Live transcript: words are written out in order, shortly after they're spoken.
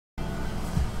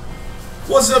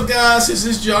What's up, guys? This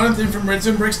is Jonathan from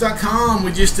RedZoneBreaks.com.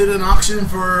 We just did an auction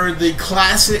for the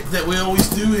classic that we always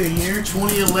do in here,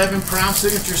 2011 Prime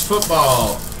Signatures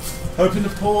Football. Hoping to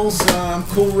pull some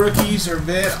cool rookies or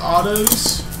vet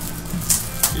autos.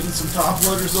 Getting some top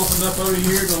loaders opened up over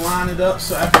here to line it up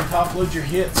so I can top load your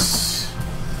hits.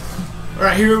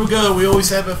 Alright, here we go. We always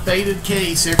have a faded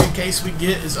case. Every case we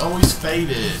get is always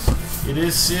faded. It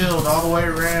is sealed all the way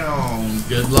around.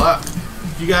 Good luck.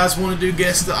 If you guys want to do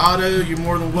guess the auto, you're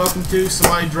more than welcome to.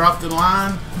 Somebody drop the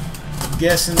line.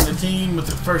 Guessing the team with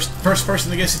the first person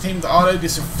to guess the team with the auto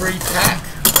gets a free pack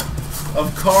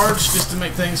of cards just to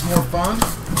make things more fun.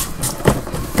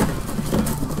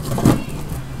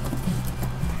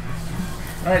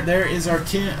 Alright, there is our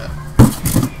 10.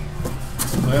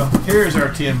 Well, here's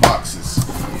our 10 boxes.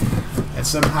 That's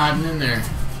something hiding in there.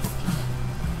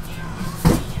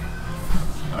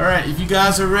 Alright, if you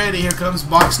guys are ready, here comes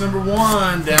box number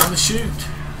 1 down the chute.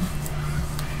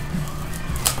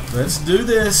 Let's do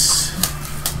this.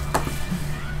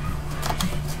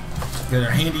 Got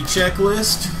our handy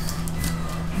checklist.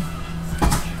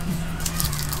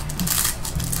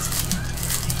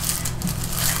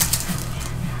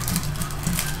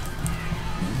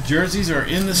 Jerseys are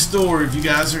in the store if you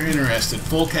guys are interested.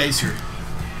 Full caser.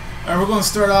 Alright, we're going to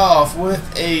start off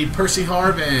with a Percy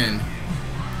Harvin.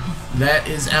 That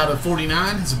is out of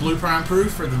 49. It's a blue prime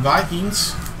proof for the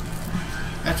Vikings.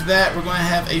 After that, we're going to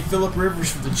have a Phillip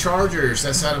Rivers for the Chargers.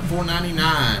 That's out of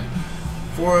 499.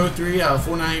 403 out of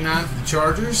 499 for the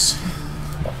Chargers.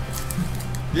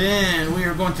 Then we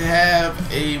are going to have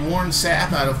a Warren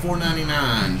Sapp out of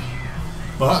 499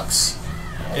 bucks.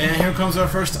 And here comes our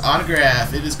first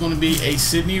autograph. It is going to be a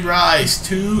Sidney Rice,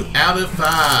 2 out of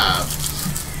 5.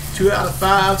 2 out of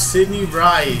 5, Sidney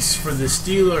Rice for the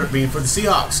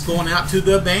Seahawks, going out to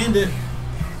the Bandit.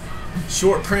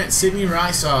 Short print Sidney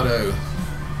Rice auto.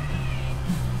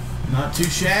 Not too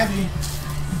shabby.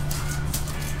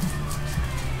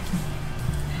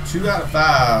 2 out of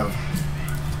 5.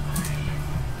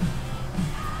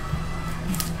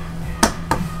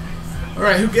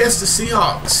 Alright, who guessed the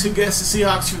Seahawks? Who guessed the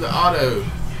Seahawks for the auto?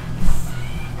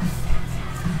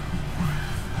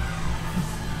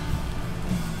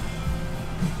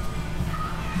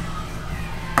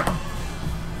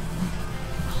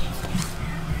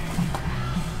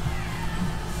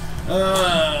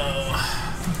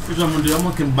 Here's what I'm going to do. I'm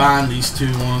going to combine these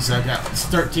two ones I got. It's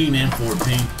 13 and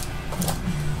 14.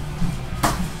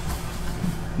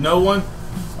 No one?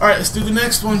 Alright, let's do the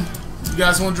next one. You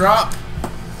guys want to drop?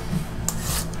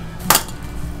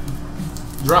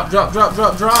 Drop, drop, drop,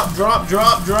 drop, drop, drop,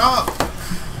 drop, drop.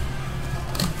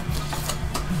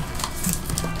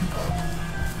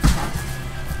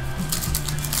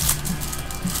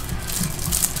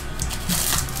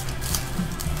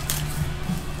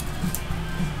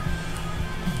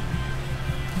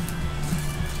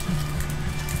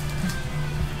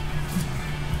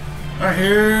 Alright,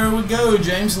 here we go.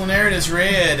 James Leonard is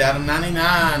red out of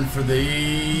 99 for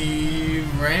the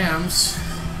Rams.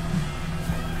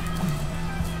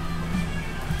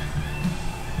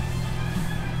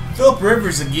 Phillip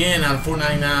Rivers again out of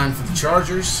 499 for the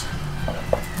Chargers.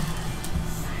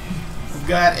 We've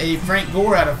got a Frank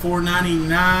Gore out of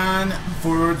 499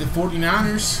 for the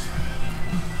 49ers.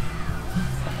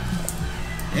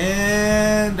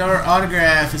 And our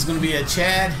autograph is going to be a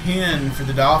Chad Henne for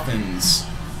the Dolphins.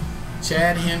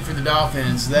 Chad Henne for the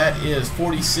Dolphins. That is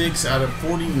 46 out of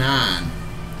 49.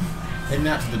 Heading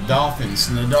out to the Dolphins.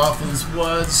 And the Dolphins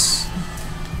was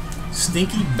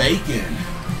Stinky Bacon.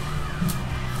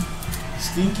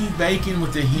 Stinky Bacon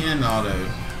with the Henne auto.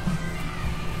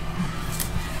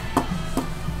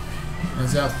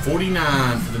 That's out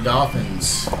 49 for the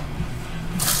Dolphins.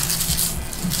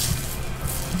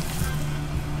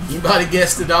 Anybody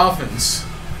guess the Dolphins?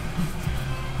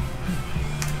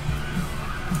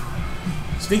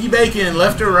 Stinky Bacon,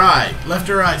 left or right? Left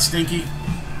or right, Stinky?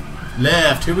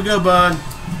 Left. Here we go, bud.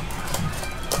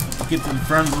 Get to the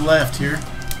front of the left here.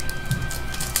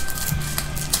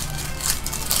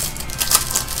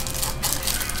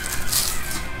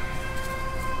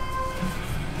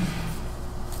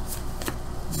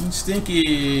 Stinky,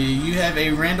 you have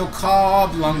a Randall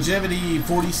Cobb longevity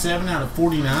 47 out of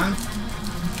 49.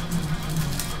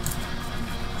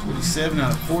 47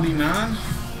 out of 49.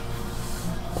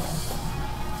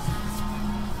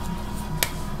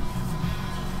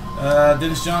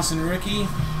 Dennis Johnson rookie.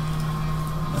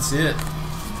 That's it.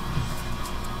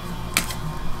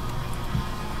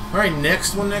 Alright,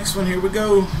 next one, here we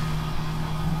go.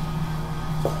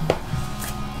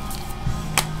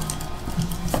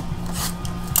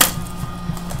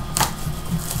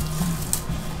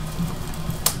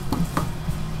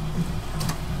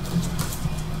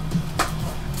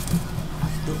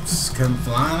 come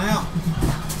flying out.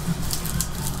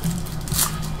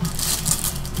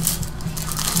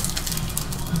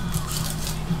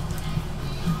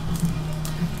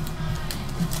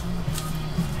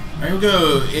 There we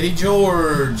go. Eddie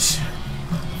George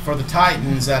for the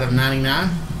Titans out of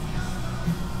 99.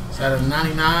 It's out of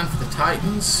 99 for the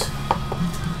Titans.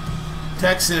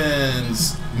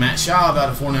 Texans, Matt Schaub out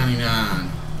of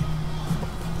 499.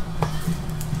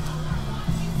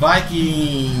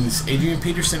 Vikings, Adrian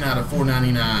Peterson out of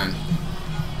 499.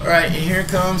 Alright, and here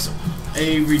comes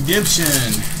a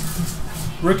redemption.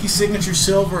 Rookie Signature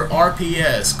Silver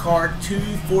RPS, card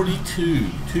 242.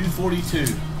 242.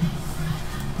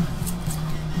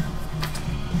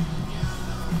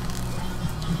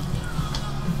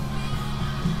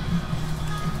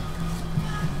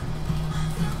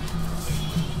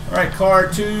 Alright,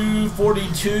 card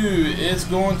 242 is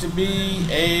going to be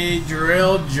a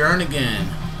Jarrell Jernigan.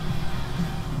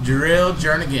 Jarrell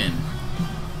Jernigan.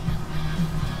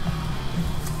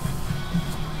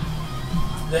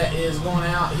 That is going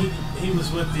out. He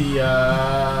was with the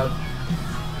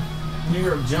New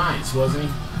York Giants, wasn't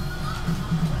he?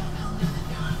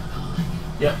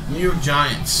 Yep, New York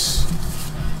Giants.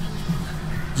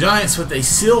 Giants with a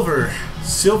silver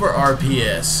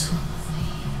RPS.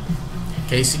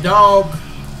 Casey Dog.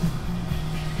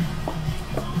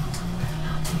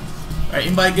 Alright,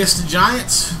 anybody guess the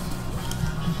Giants?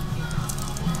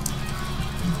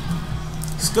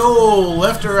 Skull,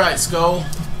 left or right, Skull?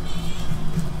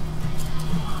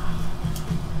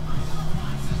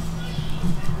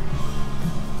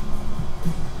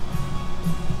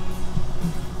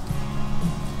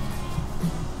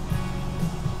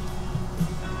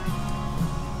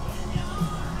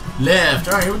 Left.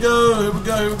 Alright, here we go. Here we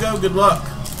go. Here we go. Good luck.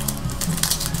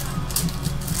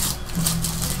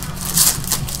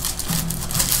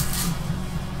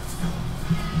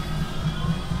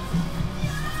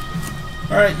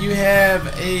 Alright, you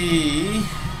have a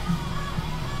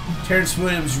Terrence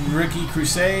Williams rookie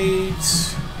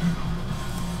Crusades,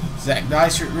 Zach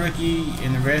Dysert rookie,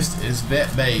 and the rest is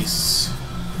vet base.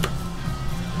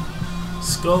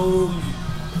 Skull,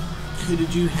 who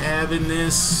did you have in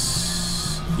this?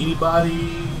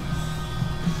 Anybody?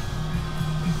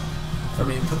 Let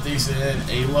me put these in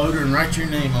a loader and write your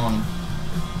name on them.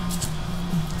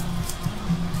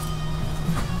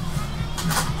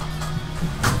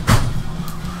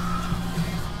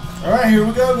 Alright, here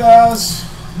we go, guys.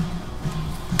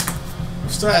 We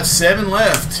still have 7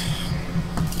 left.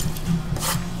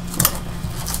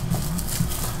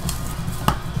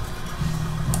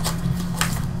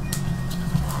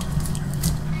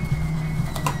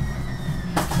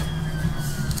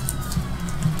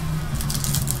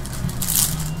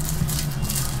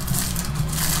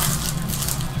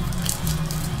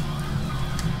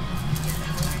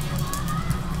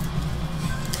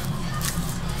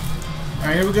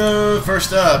 Alright, here we go.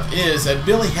 First up is a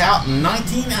Billy Houghton,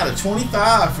 19 out of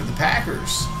 25 for the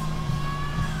Packers.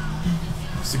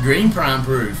 It's the green prime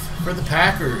proof for the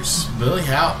Packers. Billy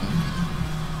Houghton.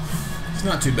 It's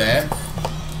not too bad.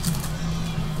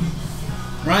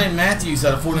 Ryan Matthews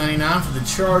out of 499 for the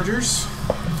Chargers.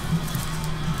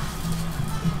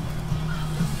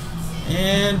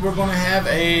 And we're going to have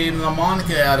a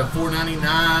LaMonica out of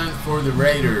 499 for the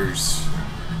Raiders.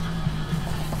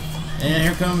 And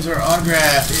here comes our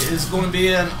autograph. It is going to be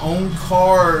an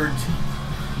on-card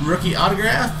rookie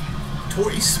autograph.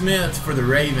 Torrey Smith for the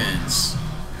Ravens.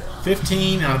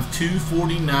 15 out of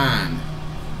 249.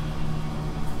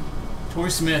 Torrey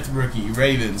Smith rookie,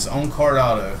 Ravens, on-card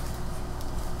auto.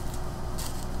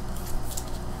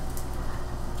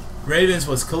 Ravens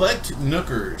was Collect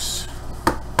Nookers.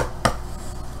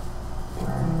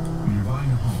 When you're buying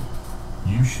a home,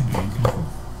 you should be in control.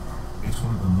 It's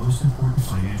one of the most important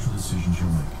financial decisions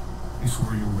you'll make. It's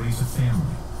where you'll raise a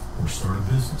family, or start a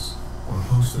business, or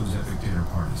host those epic dinner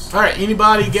parties. Alright,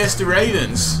 anybody guess the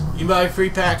Ravens? Anybody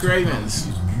free pack Ravens?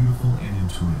 It's beautiful and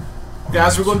intuitive.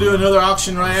 Guys, we're going to do another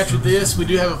auction right after this. We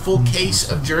do have a full case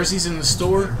of jerseys in the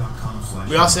store.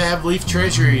 We also have Leaf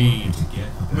Treasury,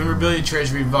 memorabilia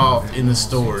treasury involved in the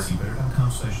store.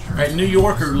 Alright, New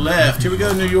Yorker left. Here we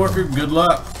go, New Yorker. Good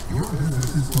luck. Your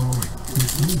business is growing,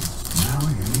 which means now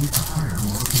you need to hire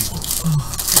more people.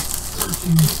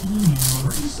 Searching email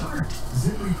or start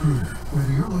ZipRecruiter.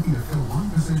 Whether you're looking to fill one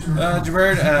position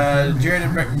Jared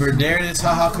Berdarius,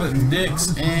 HaHa Clinton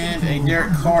Dix, and a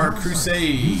Derek Carr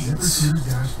Crusades.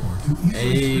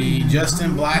 A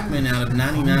Justin Blackman out of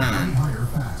 99.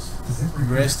 The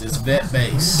rest is vet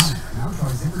base. Now try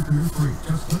ZipRecruiter free.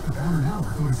 Just click the banner now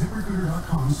or go to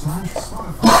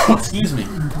ZipRecruiter.com/Spotify. Excuse me.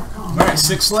 Alright,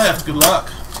 6 left. Good luck.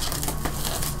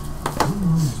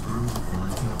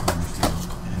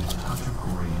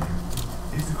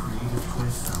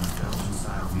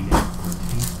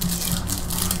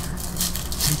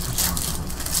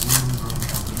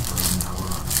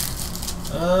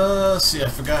 Let's see, I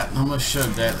forgot. I almost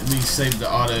showed that. Let me save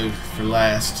the auto for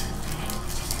last.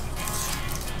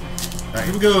 Alright,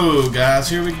 here we go, guys.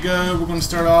 Here we go. We're going to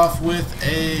start off with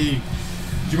a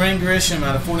Jermaine Gresham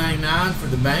out of 499 for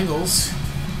the Bengals.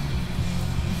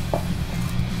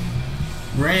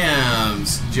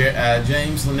 Rams,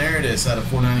 James Linaridis out of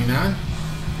 499.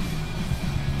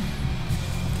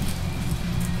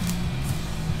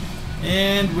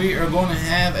 And we are going to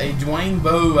have a Dwayne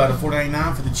Bowe out of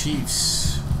 499 for the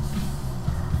Chiefs.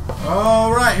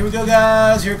 Alright, here we go,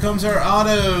 guys. Here comes our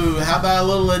auto. How about a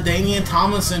little LaDainian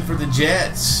Tomlinson for the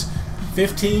Jets?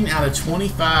 15 out of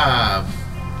 25.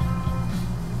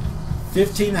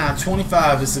 15 out of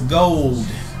 25 is the gold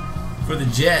for the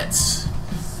Jets.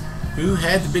 Who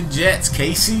had the big Jets?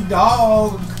 Casey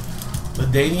Dog.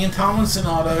 LaDainian Tomlinson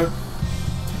auto.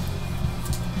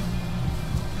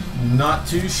 Not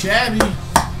too shabby.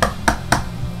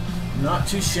 Not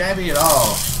too shabby at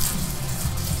all.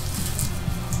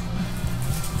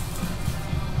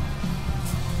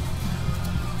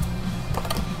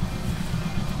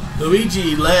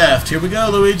 Luigi left. Here we go,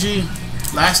 Luigi.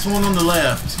 Last one on the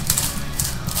left.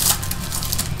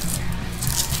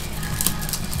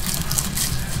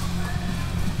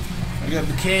 We got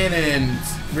Buchanan,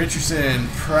 Richardson,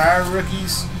 prior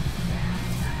rookies.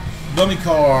 Dummy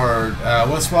card,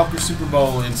 Wes Walker Super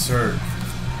Bowl insert.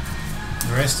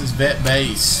 The rest is vet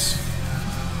base.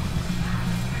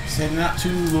 Sending out to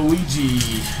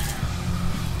Luigi.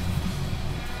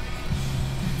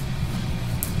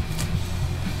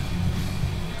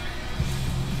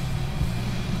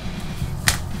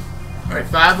 Alright,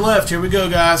 5 left. Here we go,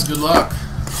 guys. Good luck.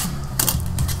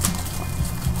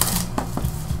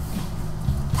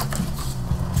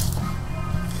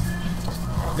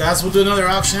 Guys, we'll do another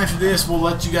auction after this. We'll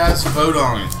let you guys vote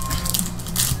on it.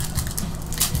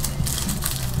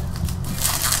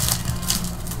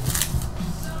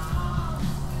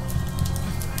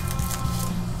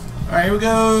 Alright, here we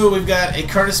go. We've got a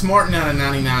Curtis Martin out of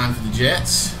 99 for the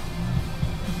Jets.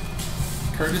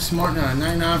 Curtis Martin out of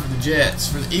 99 for the Jets.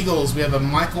 For the Eagles, we have a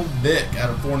Michael Vick out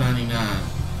of 499.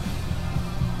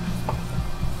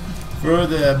 For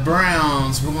the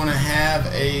Browns, we're going to have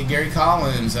a Gary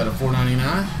Collins out of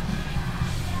 499.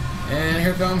 And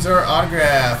here comes our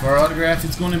autograph. Our autograph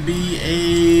is going to be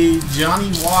a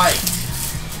Johnny White.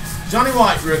 Johnny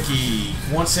White rookie.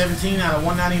 117 out of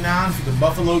 199 for the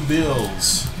Buffalo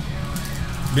Bills.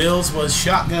 Bills was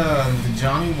shotgun to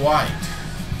Johnny White.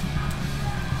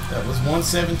 That was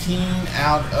 117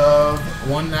 out of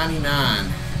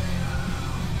 199.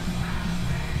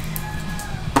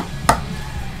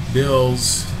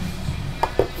 Bills.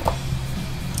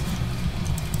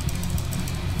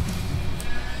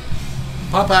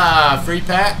 Popeye, free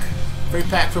pack. Free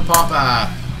pack for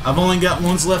Popeye. I've only got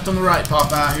ones left on the right,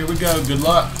 Popeye. Here we go. Good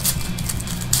luck.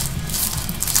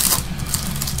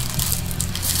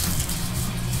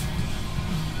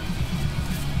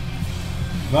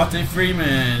 Vontae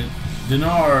Freeman,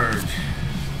 Denard.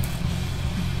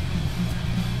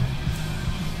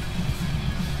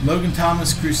 Logan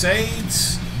Thomas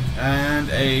Crusades. And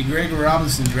a Greg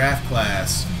Robinson draft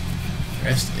class.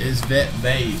 Rest is vet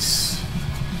base.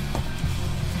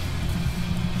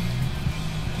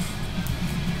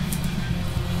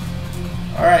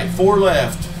 Alright, 4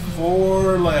 left.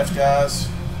 4 left, guys.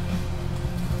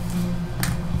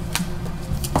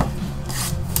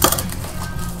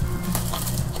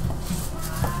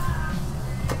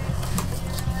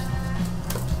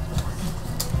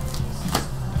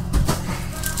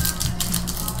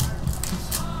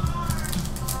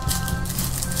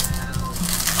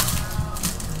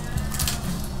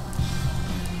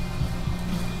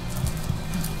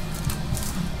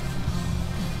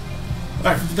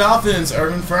 Alright, for the Dolphins,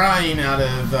 Irvin Fryer out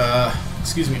of,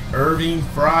 Irving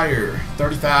Fryer,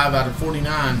 35 out of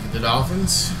 49 for the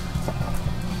Dolphins.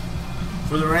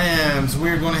 For the Rams,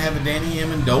 we're going to have a Danny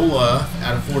Amendola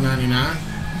out of 499.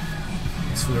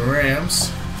 That's for the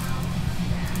Rams.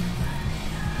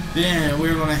 Then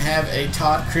we're going to have a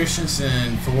Todd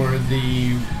Christensen for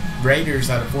the Raiders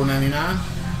out of 499.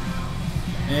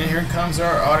 And here comes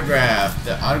our autograph.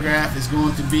 The autograph is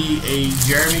going to be a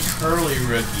Jeremy Curley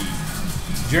rookie.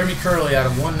 Jeremy Curley out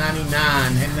of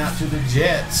 199, heading out to the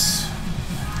Jets.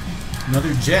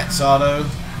 Another Jets auto.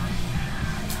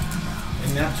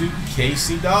 Heading out to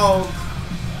Casey Dog.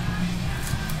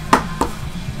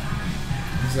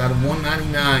 He's out of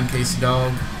 199, Casey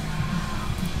Dog.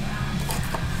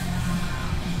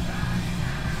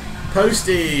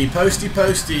 Posty, Posty,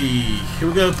 Posty. Here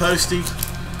we go, Posty.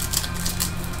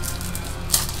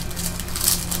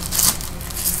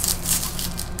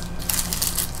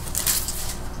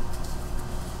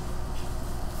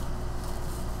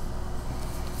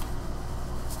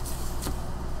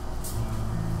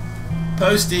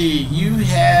 Posty, you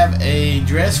have a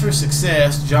Dress for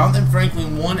Success, Jonathan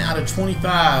Franklin 1 out of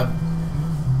 25,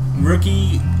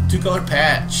 rookie 2-color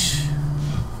patch.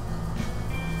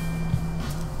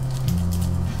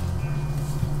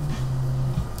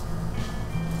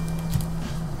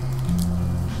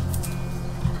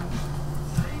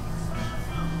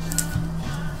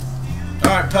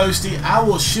 Alright, Posty, I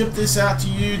will ship this out to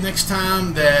you next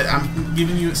time that I'm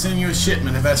sending you a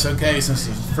shipment, if that's okay, since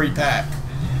it's a free pack.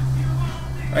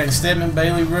 Alright, Stedman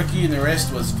Bailey rookie, and the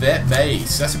rest was vet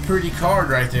base. That's a pretty card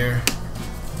right there.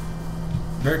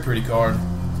 Very pretty card.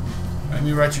 Let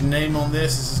me write your name on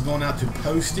this. This is going out to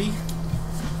Posty.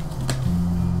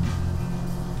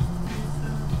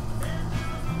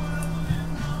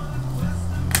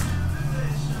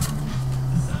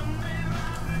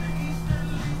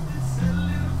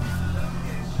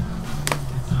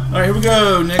 Alright, here we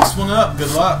go. Next one up.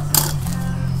 Good luck.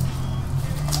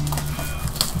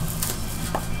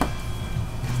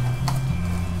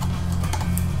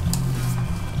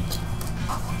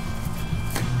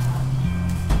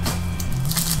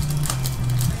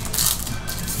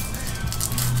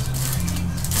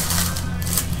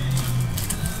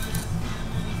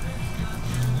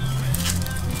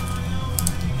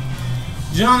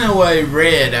 John Elway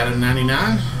red out of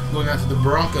 99. Going out to the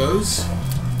Broncos.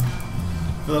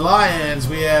 For the Lions,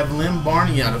 we have Lim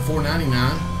Barney out of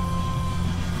 499.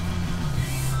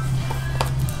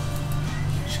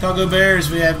 Chicago Bears,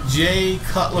 we have Jay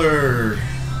Cutler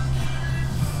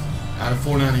out of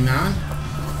 499.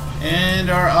 And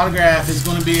our autograph is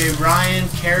going to be a Ryan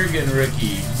Kerrigan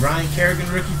rookie. Ryan Kerrigan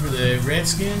rookie for the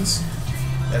Redskins.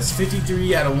 That's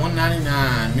 53 out of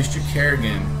 199. Mr.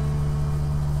 Kerrigan.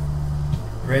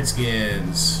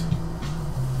 Redskins.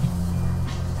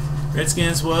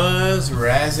 Redskins was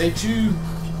Raz H.U.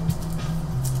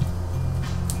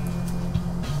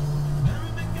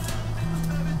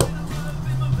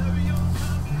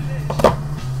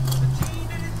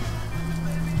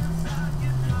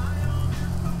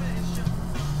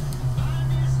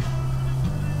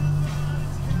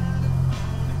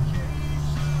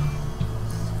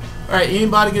 Alright,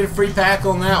 anybody get a free pack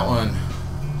on that one?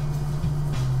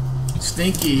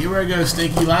 Stinky, here we go,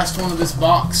 Stinky. Last one of this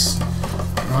box.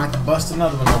 I'll have to bust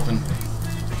another one open.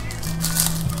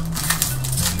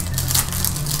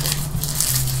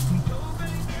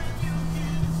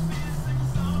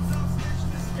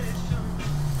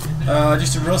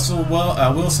 Just a Russell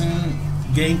Wilson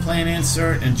game plan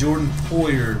insert and Jordan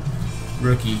Poyer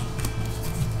rookie.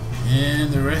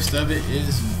 And the rest of it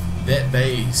is vet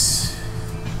base.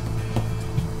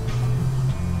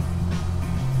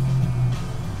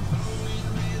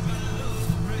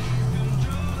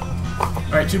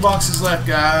 Alright, 2 boxes left,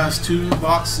 guys. 2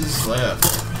 boxes left.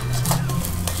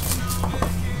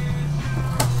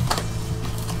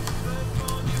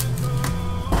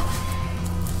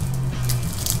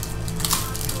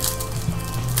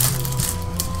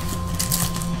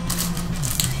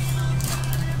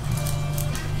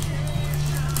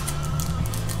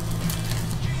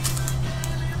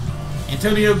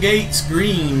 Antonio Gates,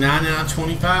 green, 9 out of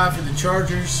 25 for the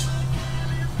Chargers.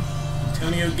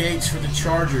 Antonio Gates for the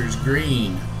Chargers,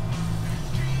 green.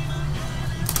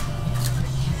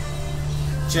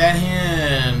 Chad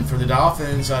Henne for the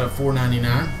Dolphins out of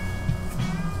 499.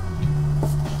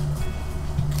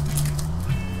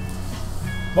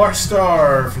 Bart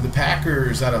Starr for the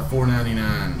Packers out of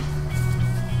 499.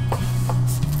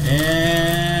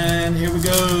 And here we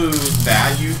go,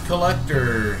 Valued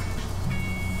Collector.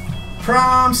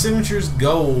 Prime Signatures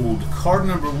Gold, card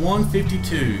number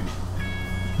 152.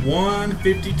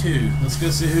 152. Let's go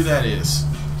see who that is.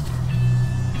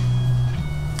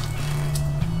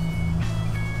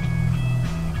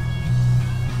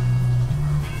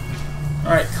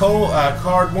 Alright,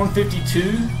 card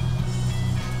 152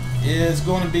 is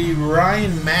going to be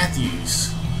Ryan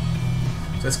Matthews.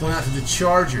 So that's going out to the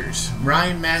Chargers.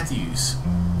 Ryan Matthews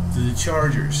to the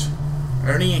Chargers.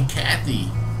 Ernie and Kathy.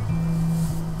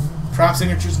 Prime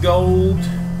Signatures Gold.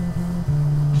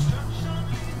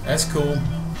 That's cool.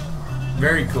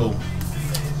 Very cool.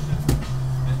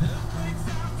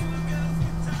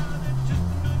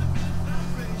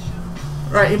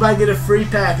 Alright, anybody get a free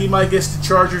pack? Anybody gets the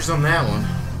Chargers on that one?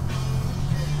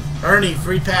 Ernie,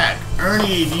 free pack.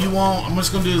 Ernie, do you want... I'm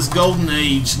just going to do this Golden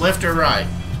Age. Left or right?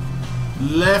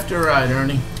 Left or right,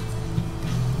 Ernie?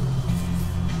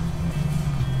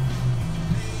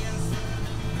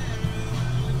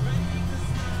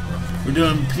 We're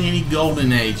doing Panini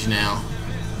Golden Age now.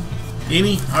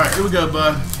 Any? Alright, here we go,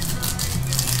 bud.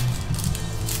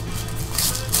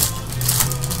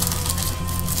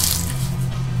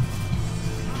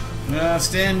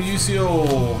 Stan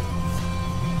Musial.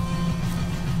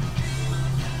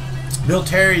 Bill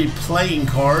Terry playing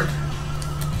card.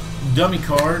 Dummy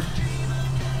card.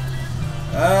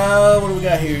 What do we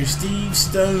got here? Steve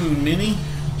Stone mini.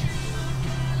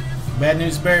 Bad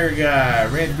News Bear Guy.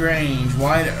 Red Grange.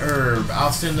 White Herb.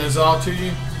 I'll send those all to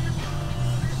you.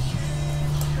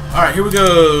 Alright, here we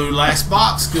go. Last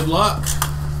box. Good luck.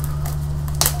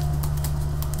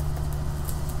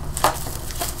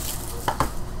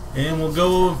 And we'll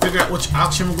go and figure out which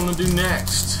auction we're going to do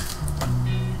next.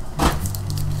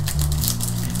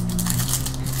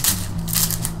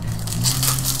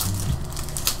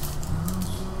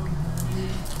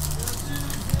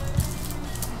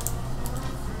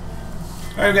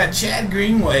 Alright, we've got Chad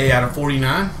Greenway out of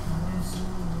 49.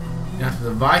 Down to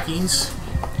the Vikings.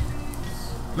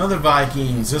 Another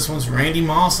Vikings. This one's Randy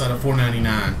Moss out of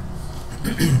 499.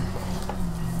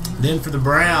 Then for the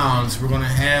Browns, we're going to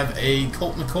have a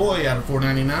Colt McCoy out of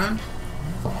 499.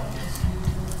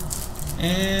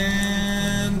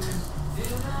 And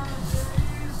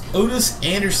Otis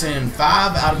Anderson,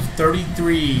 5 out of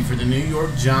 33 for the New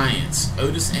York Giants.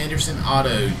 Otis Anderson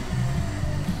auto.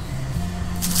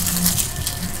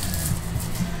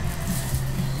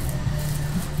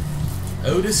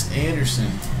 Otis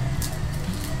Anderson.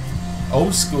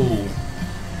 Old school.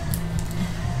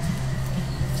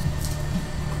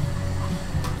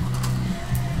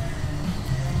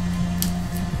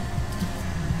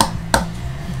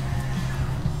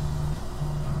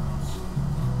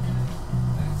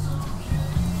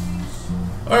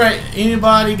 Alright,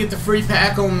 anybody get the free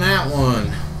pack on that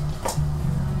one?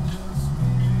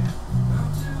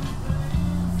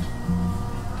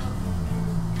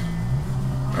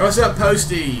 What's up,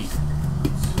 Posty?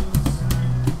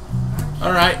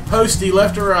 Alright, Posty,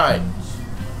 left or right?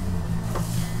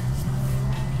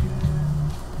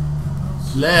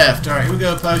 Left. Alright, here we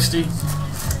go, Posty.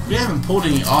 We haven't pulled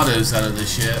any autos out of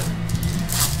this yet,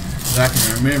 that I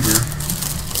can remember.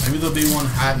 Maybe there'll be one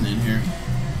hiding in here.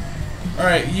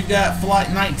 Alright, you got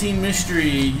Flight 19 Mystery.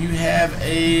 You have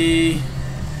a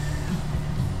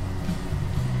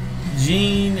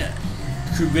Gene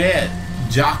Cruget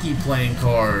jockey playing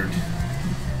card.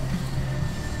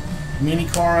 Minnie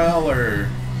Carl or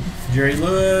Jerry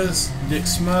Lewis, Dick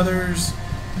Smothers,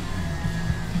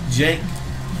 Jake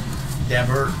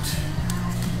Dabert.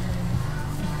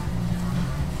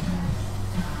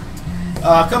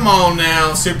 Come on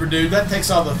now, Super Dude. That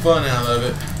takes all the fun out of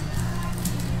it.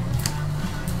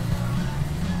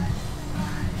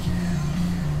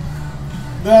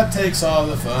 That takes all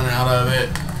the fun out of it.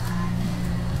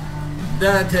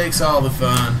 That takes all the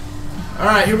fun.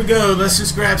 Alright, here we go. Let's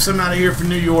just grab some out of here for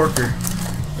New Yorker.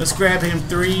 Let's grab him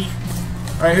 3.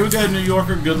 Alright, here we go, New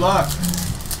Yorker. Good luck.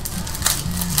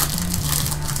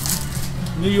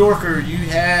 New Yorker, you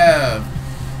have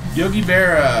Yogi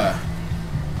Berra.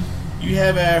 You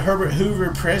have a Herbert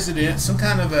Hoover President. Some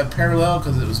kind of a parallel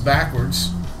because it was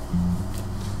backwards.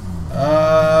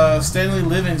 Stanley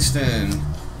Livingston.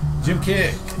 Jim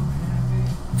Kick.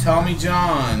 Tommy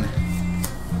John.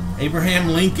 Abraham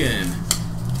Lincoln.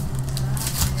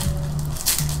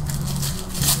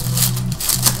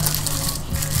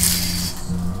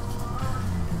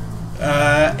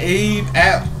 Abe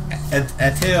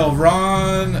Attell,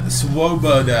 Ron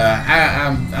Swoboda.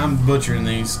 I'm butchering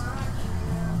these.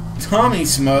 Tommy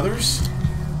Smothers.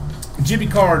 Jimmy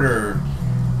Carter.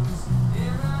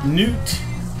 Newt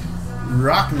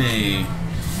Rockney.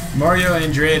 Mario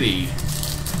Andretti.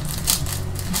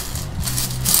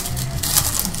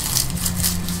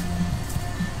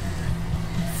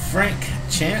 Frank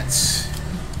Chance.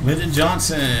 Lyndon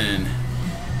Johnson.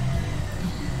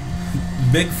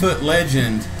 Bigfoot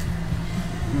legend.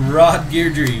 Rod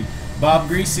Deirdre. Bob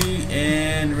Greasy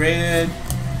and Red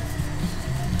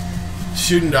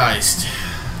Shooting Diced.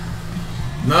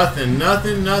 Nothing.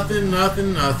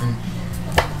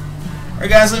 Alright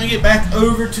guys, let me get back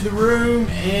over to the room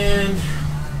and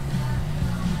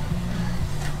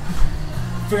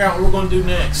figure out what we're going to do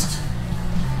next.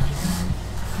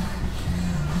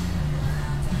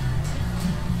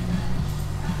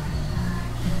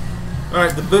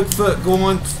 Alright, the Bigfoot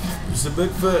going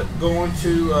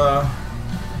to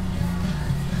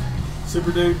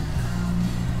Super Dude.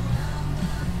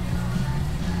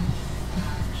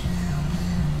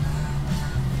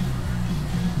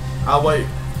 I'll wait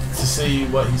to see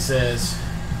what he says.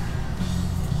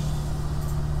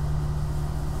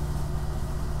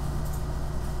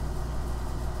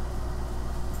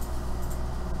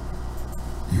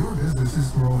 Your business is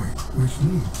growing, which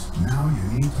means now you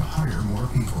need to hire more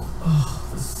people.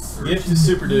 Get to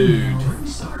Super Dude.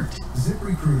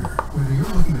 ZipRecruiter. Whether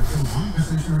you're looking to fill one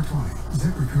position or 20,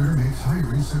 ZipRecruiter makes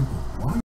hiring simple.